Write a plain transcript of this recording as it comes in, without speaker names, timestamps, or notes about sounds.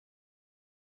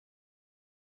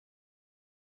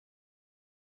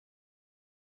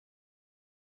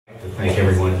to thank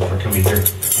everyone for coming here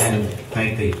and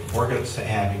thank the organs for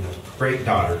having a great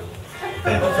daughter,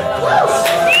 Beth.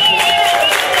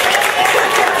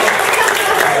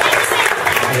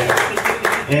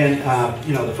 And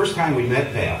you know, the first time we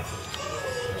met Beth,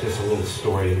 just a little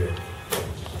story here.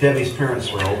 Debbie's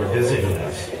parents were over visiting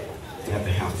us at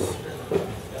the house,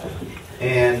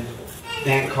 and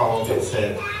Aunt called and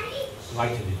said, "I'd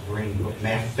like to bring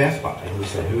Beth by." And we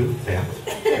said, "Who? Beth?"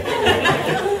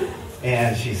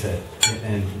 And she said,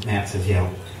 and Matt says, "Yeah."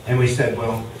 And we said,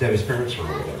 "Well, Debbie's parents were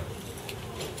over there,"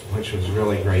 which was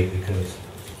really great because,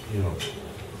 you know,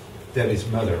 Debbie's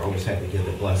mother always had to give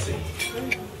the blessing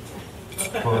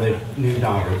for the new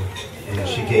daughter, and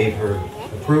she gave her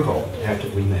approval after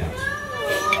we met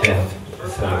Beth.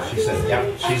 So she said,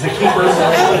 "Yep, she's a keeper.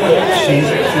 She's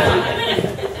a keeper."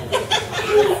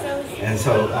 And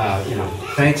so, you know,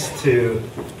 thanks to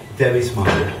Debbie's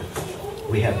mom,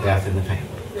 we have Beth in the family.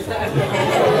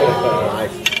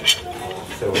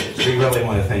 So we really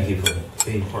want to thank you for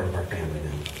being part of our family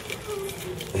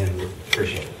now. And we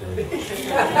appreciate it very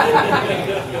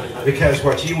much. Because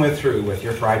what you went through with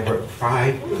your five brothers,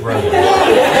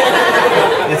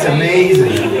 it's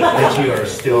amazing that you are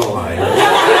still alive.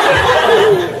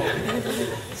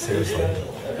 Seriously.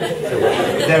 So,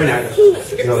 Debbie and I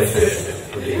really thank you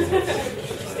for being here.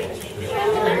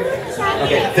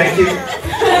 Okay, thank you.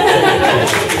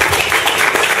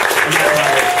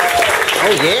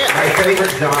 Oh yeah. My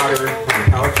favorite daughter from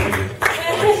California.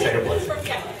 I'd like to say a blessing.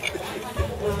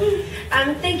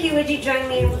 Thank you. Would you join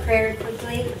me in prayer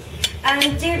quickly?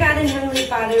 Dear God and Heavenly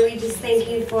Father, we just thank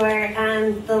you for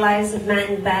the lives of Matt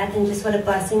and Beth and just what a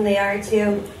blessing they are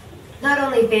to not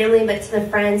only family but to the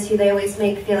friends who they always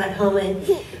make feel at home and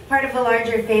part of a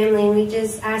larger family. And we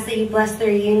just ask that you bless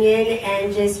their union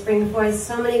and just bring forth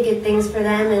so many good things for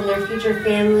them and their future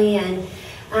family, and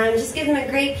just give them a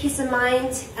great peace of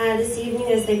mind this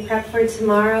evening as they prep for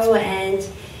tomorrow, and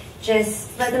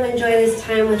just let them enjoy this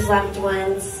time with loved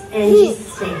ones. In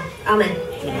Jesus' name, amen.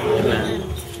 Amen.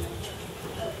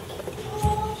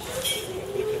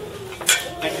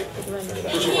 I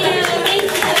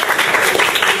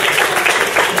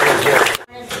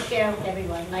wanted to share with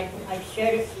everyone, like I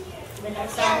shared it with our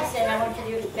song said I want to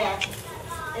do it back.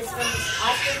 It's from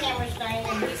Oscar Hammerstein,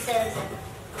 and he says,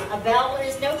 "A bell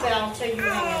is no bell till you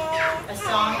ring it. A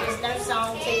song is no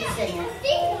song till you sing it.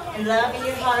 And love in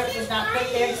your heart was not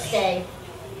put there to stay,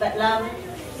 but love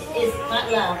is not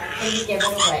love till you give it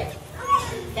away."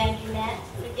 Thank you, Matt,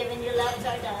 for giving your love to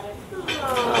our daughter.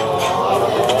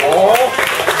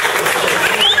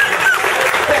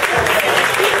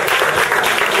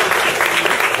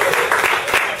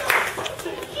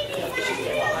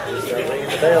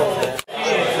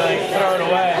 Throw it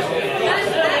away.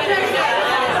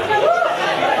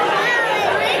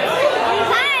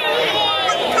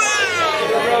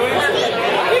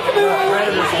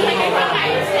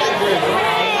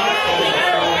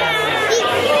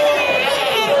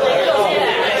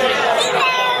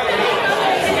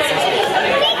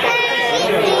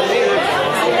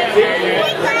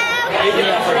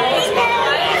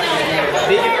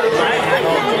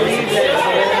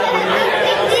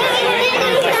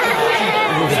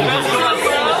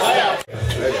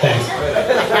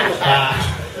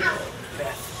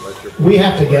 We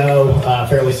have to go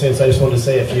fairly soon, so I just wanted to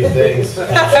say a few things.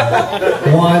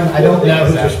 One, I don't know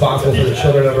who's responsible for the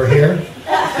children over here,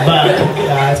 but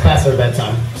it's past their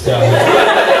bedtime. So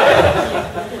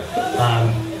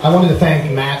I wanted to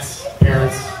thank Matt's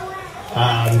parents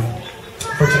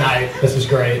for tonight. This is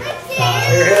great.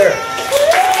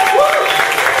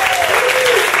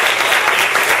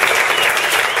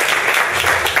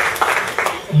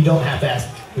 You don't have to ask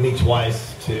me twice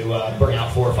to bring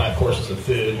out 4 or 5 courses of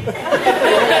food. So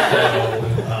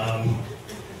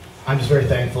I'm just very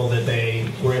thankful that they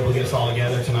were able to get us all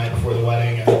together tonight before the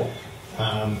wedding, and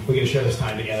we get to share this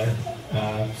time together.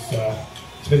 So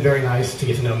it's been very nice to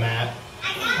get to know Matt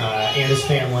and his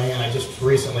family, and I just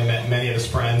recently met many of his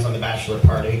friends on the bachelor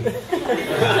party.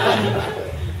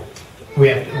 We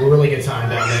had a really good time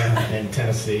down there in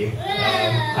Tennessee.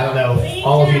 I don't know if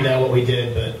all of you know what we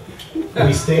did, but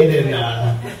we stayed in,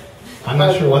 I'm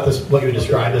not sure what you would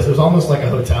describe this. It was almost like a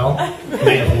hotel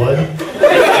made of wood.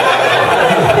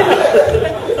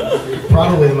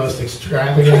 Probably the most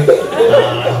extravagant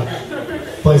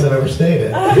place I've ever stayed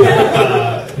in.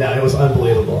 No, it was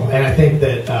unbelievable. And I think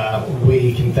that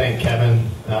we can thank Kevin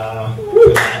for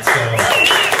that.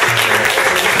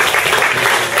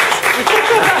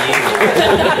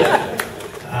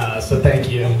 So thank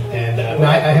you. And no,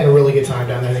 I had a really good time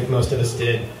down there. I think most of us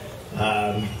did.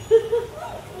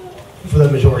 For the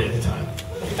majority of the time.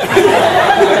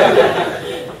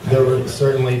 There were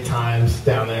certainly times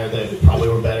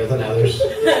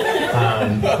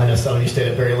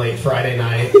Friday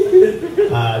night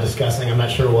discussing, I'm not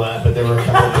sure what, but there were a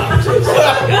couple of topics of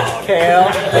discussion.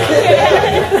 Kale.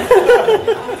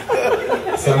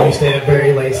 Some of you stayed up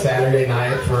very late Saturday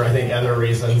night for, I think, other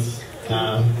reasons.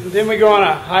 Didn't we go on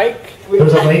a hike? There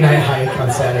was a late night hike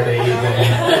on Saturday evening.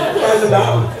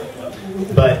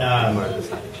 But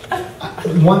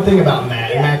one thing about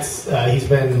Matt, and he's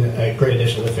been a great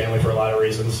addition to the family for a lot of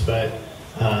reasons, but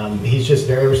he's just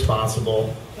very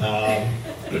responsible,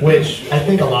 which I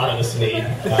think a lot of us need.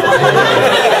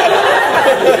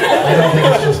 I don't think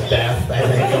it's just Beth. I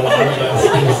think a lot of us.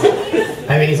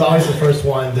 He's always the first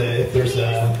one to, if there's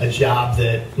a job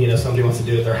that somebody wants to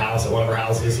do at their house, at one of our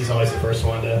houses, he's always the first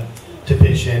one to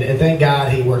pitch in. And thank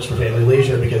God he works for Family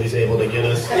Leisure because he's able to get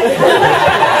us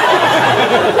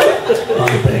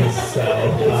on things. So,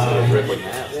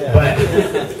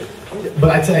 but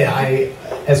I tell you,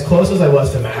 as close as I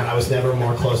was to Matt, I was never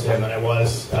more close to him than I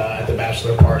was at the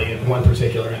bachelor party in one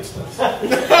particular instance.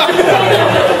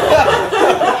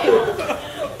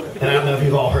 And I don't know if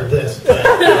you've all heard this, but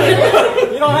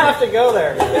You don't have to go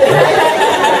there.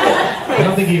 I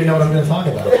don't think you even know what I'm going to talk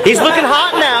about. He's looking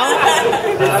hot now.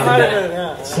 I might have been,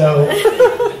 yeah.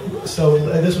 So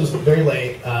this was very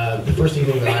late. The first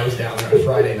evening that I was down there on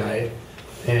Friday night,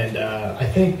 and I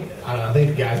think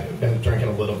the guys have been drinking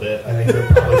a little bit. I think they're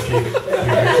probably a few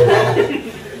drinks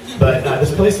involved. But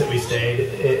this place that we stayed,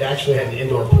 it actually had an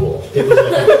indoor pool. It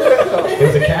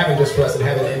was a cabin just for us that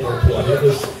had an indoor pool. And it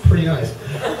was pretty nice.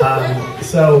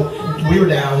 So we were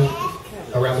down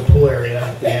around the pool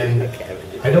area, and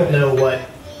I don't know what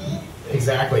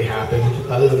exactly happened,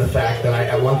 other than the fact that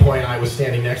at one point I was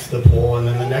standing next to the pool, and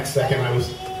then the next second I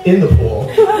was in the pool.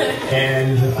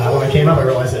 And when I came up, I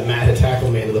realized that Matt had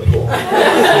tackled me into the pool.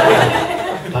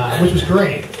 Which was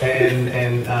great, and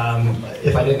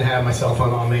if I didn't have my cell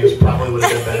phone on me, it probably would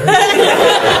have been better.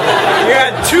 You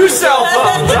had 2 cell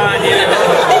phones on you.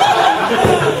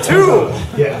 2.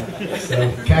 Yeah, so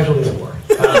casualties of war.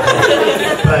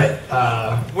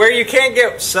 Where you can't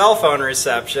get cell phone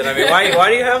reception. I mean, why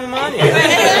do you have them on you?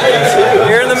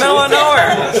 You're in the middle of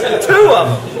nowhere. 2 of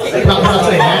them. I'll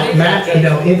say, Matt,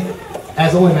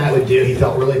 as only Matt would do, he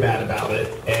felt really bad about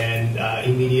it, and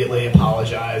immediately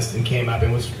apologized and came up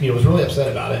and was really upset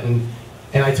about it.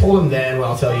 And I told him then what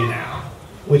I'll tell you now,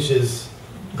 which is,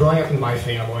 growing up in my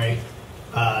family,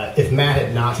 if Matt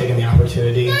had not taken the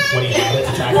opportunity when he had it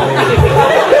to tackle me,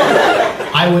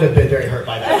 I would have been very hurt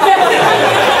by that.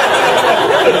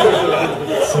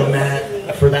 So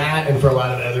Matt, for that and for a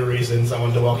lot of other reasons, I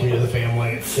wanted to welcome you to the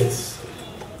family.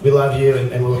 We love you,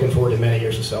 and we're looking forward to many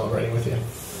years of celebrating with you.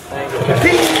 Thank you.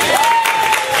 Okay.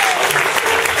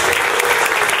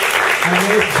 I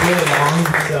know it's really long,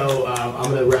 so I'm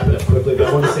going to wrap it up quickly, but I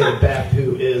want to say to Beth,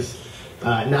 who is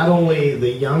not only the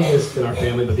youngest in our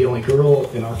family, but the only girl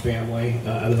in our family,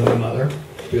 other than my mother,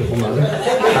 beautiful mother.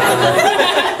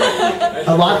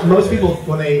 Most people,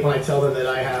 when I tell them that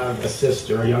I have a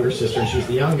younger sister, and she's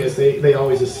the youngest, they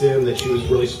always assume that she was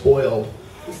really spoiled,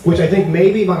 which I think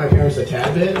maybe by my parents a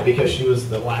tad bit, because she was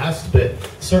the last, but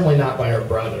certainly not by her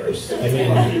brothers. I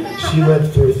mean, she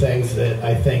lived through things that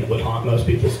I think would haunt most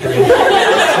people's dreams.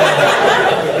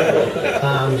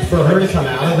 For her to come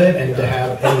out of it and to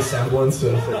have any semblance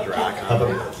of a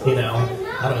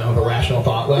rational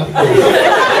thought left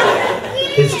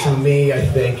is to me, I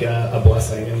think, a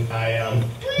blessing. And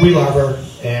we love her,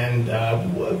 and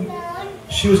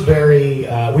she was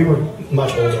we were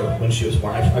much older when she was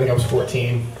born. I think I was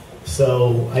 14.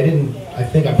 So I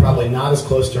think I'm probably not as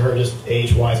close to her, just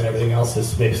age-wise and everything else,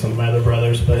 as maybe some of my other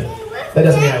brothers, but that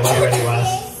doesn't mean I love her any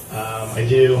less. I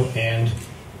do, and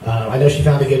I know she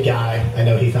found a good guy. I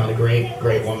know he found a great,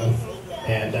 great woman.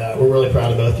 And we're really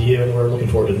proud of both of you, and we're looking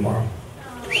forward to tomorrow.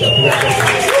 So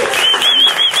congratulations.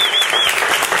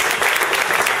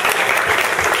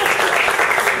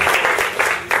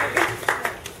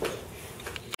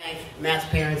 Matt's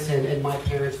parents and my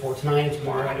parents for tonight and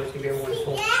tomorrow. I know it's going to be a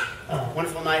wonderful,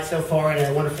 wonderful night so far and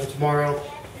a wonderful tomorrow.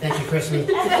 Thank you, Kristen.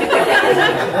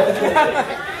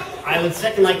 I would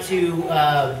second like to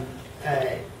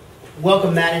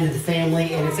welcome Matt into the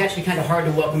family, and it's actually kind of hard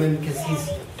to welcome him because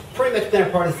he's pretty much been a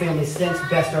part of the family since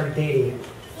Beth started dating him.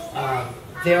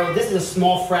 This is a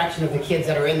small fraction of the kids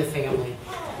that are in the family.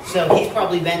 So he's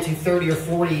probably been to 30 or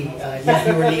 40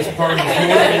 nephew or niece parties, more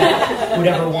than he would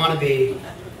ever want to be.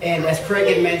 And as Craig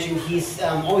had mentioned, he's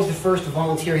always the first to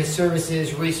volunteer his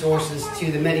services, resources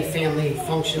to the many family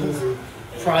functions and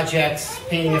projects,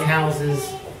 painting of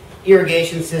houses,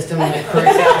 irrigation system at Kurt's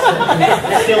house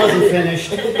that still isn't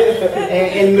finished,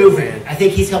 and moving. I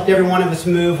think he's helped every one of us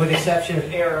move, with the exception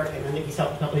of Eric, and I think he's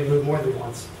helped the company move more than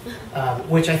once,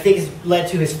 which I think has led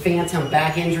to his phantom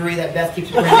back injury that Beth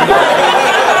keeps bringing up.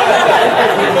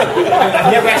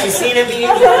 I've never actually seen him be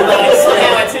injured, but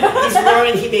somehow he's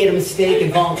learning he made a mistake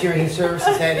in volunteering his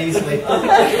services that easily.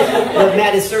 But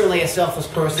Matt is certainly a selfless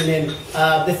person, and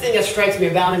the thing that strikes me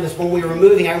about him is when we were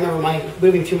moving, I remember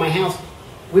moving to my house,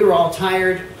 we were all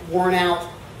tired, worn out.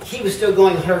 He was still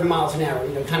going 100 miles an hour,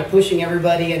 kind of pushing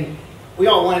everybody, and we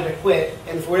all wanted to quit.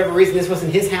 And for whatever reason, this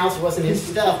wasn't his house, it wasn't his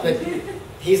stuff, but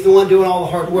he's the one doing all the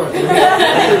hard work,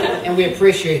 and we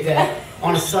appreciate that.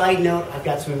 On a side note, I've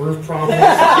got some roof problems.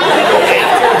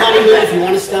 After honeymoon, if you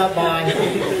want to stop by.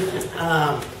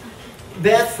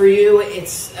 Beth, for you,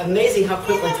 it's amazing how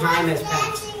quickly time has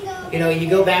passed. You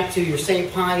go back to your St.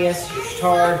 Pius, your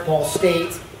Stard, Ball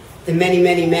State, the many,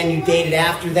 many men you dated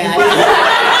after that.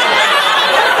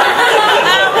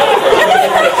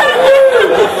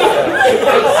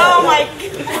 Oh my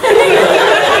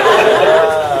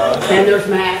God. And there's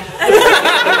Matt.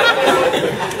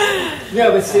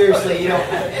 No, but seriously,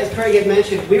 as Craig had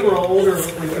mentioned, we were older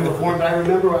when we were born, but I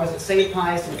remember I was at St.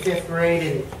 Pius in 5th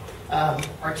grade, and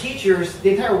our teachers, the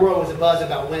entire world was abuzz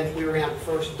about when we were going to have the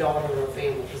first daughter in our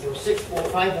family, because there were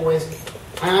 5 boys.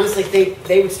 I honestly think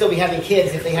they would still be having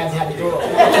kids if they hadn't had a girl.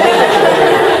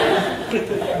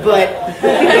 But,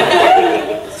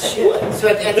 so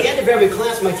at the end of every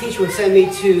class, my teacher would send me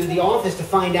to the office to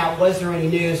find out was there any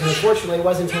news, and unfortunately it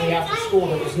wasn't until after school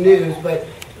there was news, but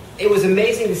it was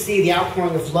amazing to see the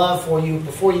outpouring of love for you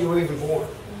before you were even born.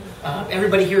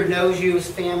 Everybody here knows you as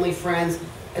family, friends,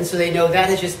 and so they know that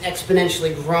has just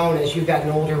exponentially grown as you've gotten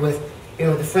older with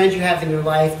the friends you have in your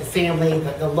life, the family,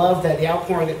 the love, the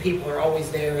outpouring that people are always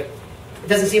there. It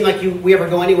doesn't seem like we ever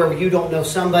go anywhere where you don't know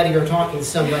somebody or talking to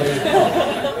somebody.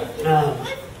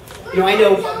 I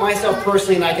know myself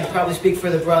personally, and I can probably speak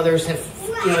for the brothers, have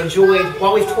enjoyed,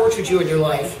 while we've tortured you in your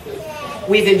life,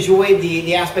 we've enjoyed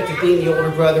the aspect of being the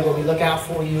older brother where we look out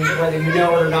for you, whether you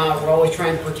know it or not. We're always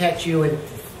trying to protect you. And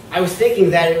I was thinking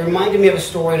that it reminded me of a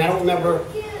story, and I don't remember,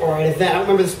 or an event, I don't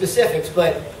remember the specifics,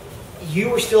 but you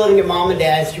were still living at Mom and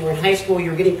Dad's, you were in high school,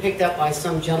 you were getting picked up by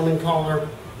some gentleman caller.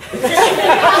 It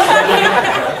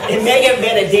may have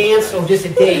been a dance or just a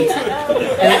date.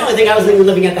 And I don't think I was even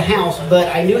living at the house, but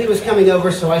I knew he was coming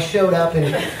over, so I showed up,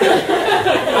 and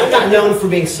I'm not known for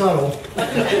being subtle.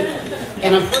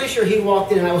 And I'm pretty sure he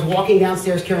walked in, and I was walking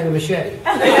downstairs carrying a machete.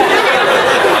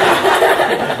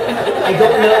 I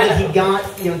don't know that he got,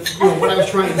 what I was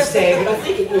trying to say, but I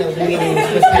think, the meaning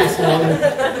was passed along.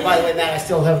 And by the way, Matt, I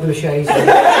still have the machete. So,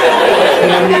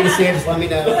 if you need to see it, just let me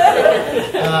know.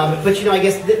 But, I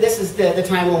guess this is the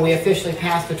time when we officially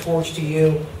pass the torch to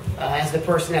you as the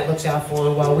person that looks out for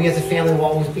you. While we as a family will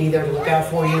always be there to look out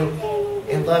for you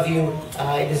and love you,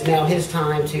 it is now his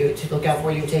time to look out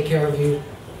for you and take care of you.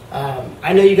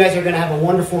 I know you guys are going to have a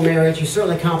wonderful marriage. You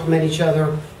certainly complement each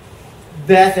other.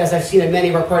 Beth, as I've seen at many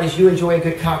of our parties, you enjoy a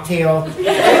good cocktail.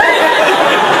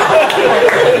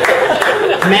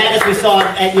 Matt, as we saw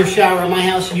at your shower at my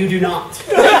house, you do not.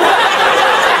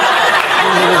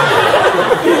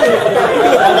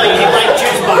 Although you like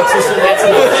juice boxes, so that's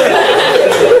not.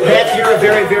 Beth, you're a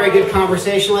very, very good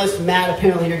conversationalist. Matt,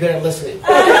 apparently you're good at listening.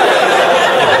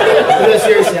 No,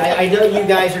 seriously, I know you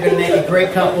guys are going to make a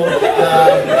great couple.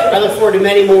 I look forward to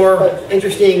many more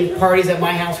interesting parties at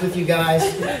my house with you guys.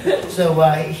 So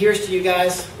here's to you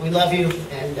guys. We love you,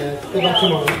 and good luck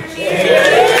tomorrow.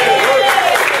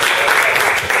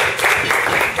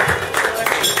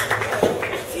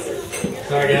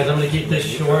 Sorry guys, I'm going to keep this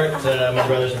short. My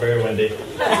brothers are very windy.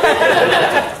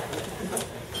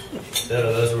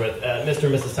 Those are with Mr.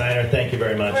 and Mrs. Tyner. Thank you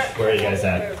very much. Where are you guys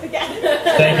at?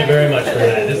 Thank you very much for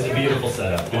that. This is a beautiful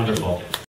setup. Wonderful.